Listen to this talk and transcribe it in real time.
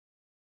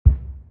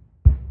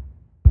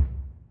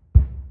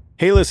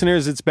Hey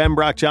listeners, it's Ben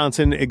Brock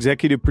Johnson,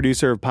 executive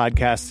producer of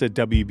podcasts at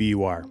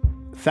WBUR.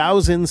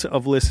 Thousands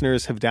of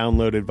listeners have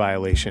downloaded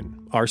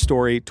Violation, our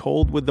story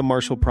told with the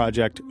Marshall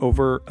Project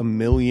over 1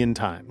 million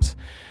times.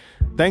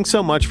 Thanks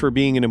so much for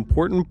being an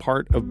important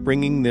part of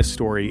bringing this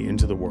story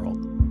into the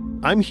world.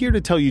 I'm here to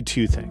tell you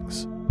two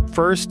things.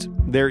 First,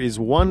 there is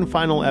one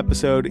final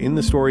episode in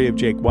the story of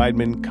Jake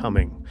Weidman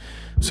coming,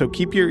 so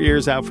keep your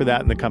ears out for that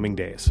in the coming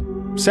days.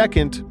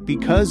 Second,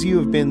 because you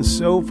have been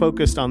so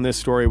focused on this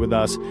story with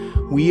us,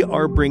 we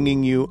are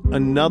bringing you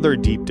another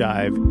deep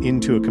dive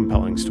into a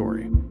compelling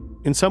story.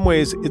 In some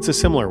ways, it's a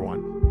similar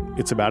one.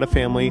 It's about a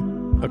family,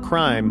 a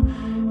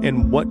crime,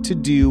 and what to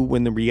do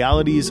when the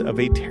realities of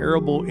a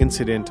terrible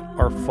incident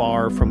are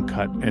far from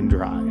cut and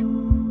dry.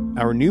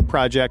 Our new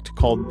project,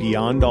 called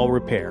Beyond All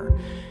Repair,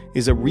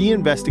 is a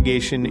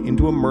reinvestigation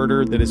into a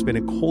murder that has been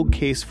a cold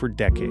case for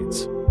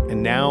decades.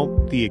 And now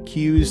the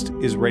accused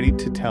is ready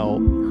to tell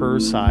her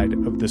side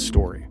of the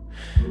story.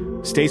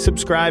 Stay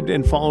subscribed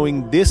and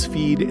following this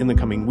feed in the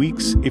coming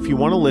weeks if you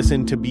want to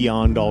listen to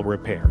Beyond All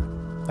Repair.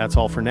 That's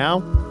all for now.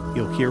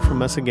 You'll hear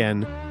from us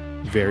again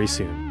very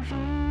soon.